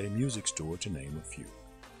Google Play Music Store, to name a few.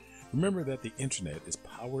 Remember that the internet is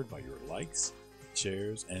powered by your likes,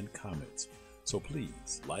 shares, and comments. So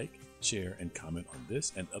please like, share, and comment on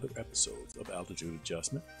this and other episodes of Altitude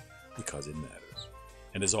Adjustment because it matters.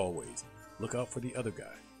 And as always, look out for the other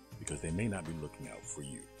guy because they may not be looking out for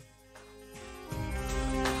you.